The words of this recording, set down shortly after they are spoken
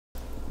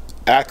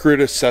accurate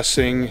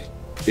assessing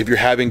if you're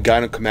having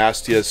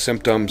gynecomastia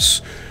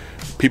symptoms.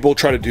 People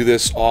try to do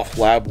this off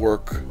lab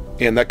work,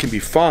 and that can be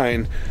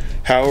fine.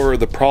 However,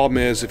 the problem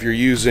is if you're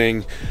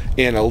using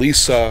an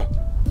ELISA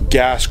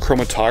gas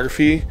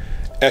chromatography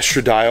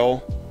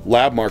estradiol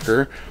lab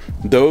marker,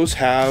 those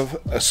have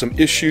some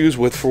issues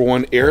with, for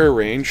one, error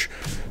range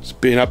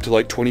being up to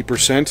like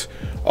 20%.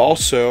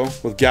 Also,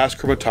 with gas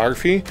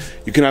chromatography,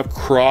 you can have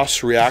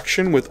cross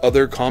reaction with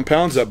other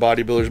compounds that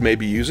bodybuilders may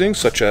be using,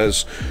 such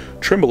as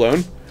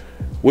trenbolone,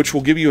 which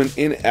will give you an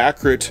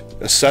inaccurate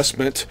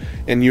assessment,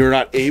 and you're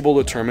not able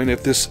to determine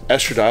if this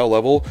estradiol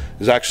level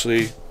is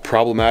actually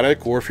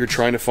problematic, or if you're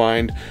trying to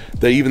find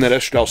even that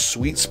estradiol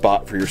sweet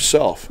spot for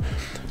yourself.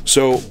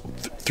 So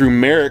through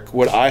Merrick,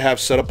 what I have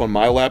set up on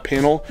my lab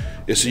panel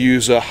is to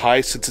use a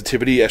high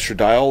sensitivity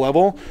estradiol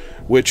level,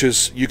 which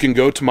is, you can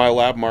go to my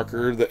lab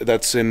marker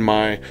that's in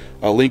my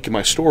link in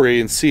my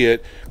story and see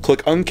it,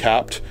 click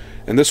uncapped,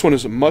 and this one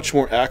is much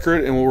more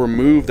accurate and will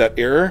remove that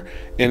error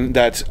and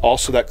that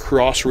also that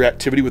cross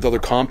reactivity with other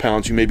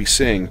compounds you may be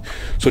seeing.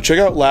 So check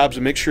out labs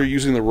and make sure you're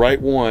using the right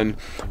one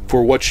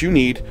for what you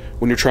need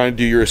when you're trying to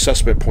do your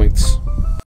assessment points.